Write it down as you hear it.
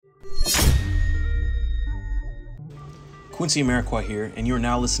Quincy Amarikwa here, and you are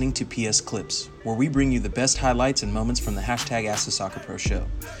now listening to PS Clips, where we bring you the best highlights and moments from the hashtag Ask the Soccer Pro show.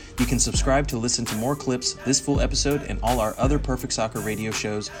 You can subscribe to listen to more clips, this full episode, and all our other Perfect Soccer radio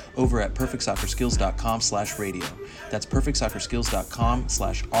shows over at perfectsoccerskills.com/radio. That's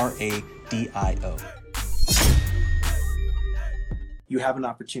perfectsoccerskills.com/RADIO. You have an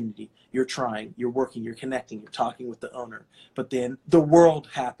opportunity. You're trying, you're working, you're connecting, you're talking with the owner. But then the world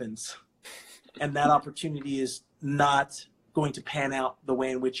happens, and that opportunity is not going to pan out the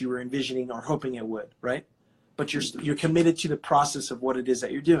way in which you were envisioning or hoping it would, right? But you're committed to the process of what it is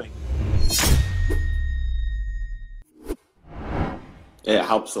that you're doing. It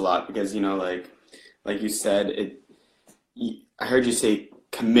helps a lot because, like you said, I heard you say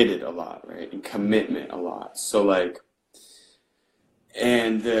committed a lot, right? And commitment a lot. So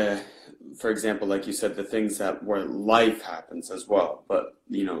for example, like you said, the things where life happens as well, but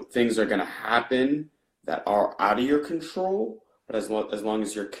things are going to happen that are out of your control, but as long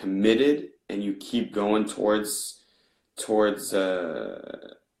as you're committed and you keep going towards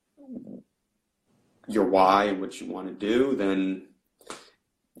your why and what you want to do, then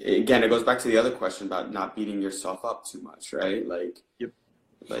again, it goes back to the other question about not beating yourself up too much, right? It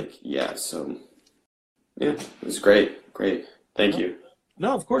was great. Thank you.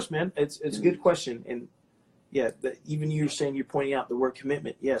 No, of course, man. It's a good question. And yeah, even you're pointing out the word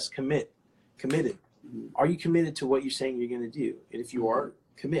commitment. Yes, committed. Are you committed to what you're saying you're going to do? And if you are,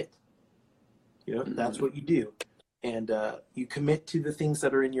 commit. That's what you do. And you commit to the things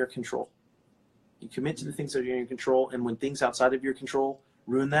that are in your control. You commit to the things that are in your control. And when things outside of your control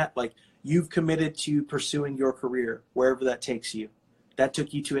ruin that, like you've committed to pursuing your career, wherever that takes you. That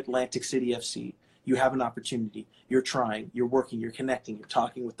took you to Atlantic City FC. You have an opportunity. You're trying, you're working, you're connecting, you're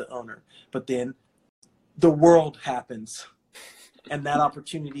talking with the owner. But then the world happens, and that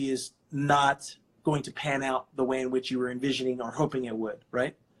opportunity is not going to pan out the way in which you were envisioning or hoping it would,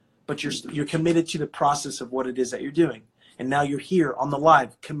 right? But you're committed to the process of what it is that you're doing. And now you're here on the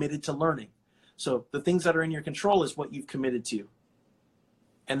live, committed to learning. So the things that are in your control is what you've committed to.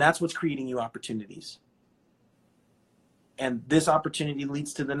 And that's what's creating you opportunities. And this opportunity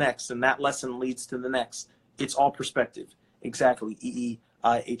leads to the next, and that lesson leads to the next. It's all perspective. Exactly.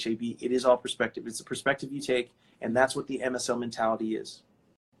 EEIHAB. It is all perspective. It's the perspective you take, and that's what the MSL mentality is.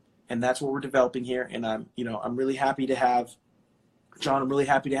 And that's what we're developing here. And I'm really happy to have John. I'm really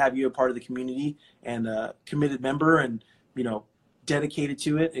happy to have you a part of the community and a committed member, and dedicated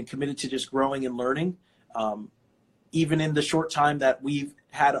to it and committed to just growing and learning. Even in the short time that we've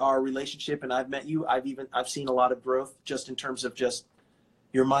had our relationship and I've met you, I've seen a lot of growth just in terms of just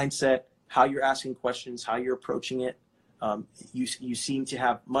your mindset, how you're asking questions, how you're approaching it. You seem to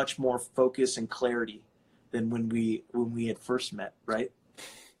have much more focus and clarity than when we had first met, right?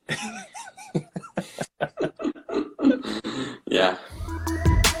 Yeah.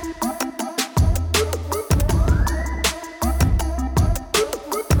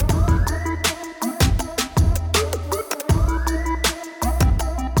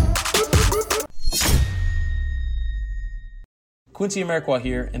 Quincy Amarikwa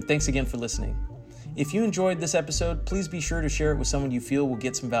here, and thanks again for listening. If you enjoyed this episode, please be sure to share it with someone you feel will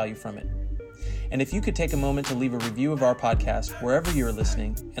get some value from it. And if you could take a moment to leave a review of our podcast wherever you are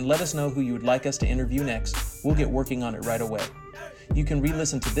listening and let us know who you would like us to interview next, we'll get working on it right away. You can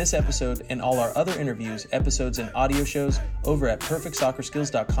re-listen to this episode and all our other interviews, episodes, and audio shows over at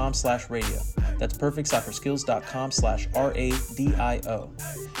perfectsoccerskills.com/radio. That's perfectsoccerskills.com/RADIO.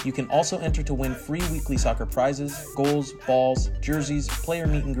 You can also enter to win free weekly soccer prizes, goals, balls, jerseys, player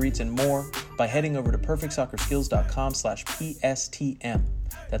meet and greets, and more by heading over to perfectsoccerskills.com/PSTM.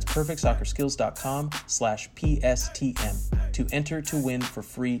 That's perfectsoccerskills.com/PSTM to enter to win for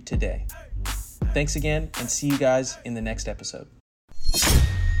free today. Thanks again, and see you guys in the next episode.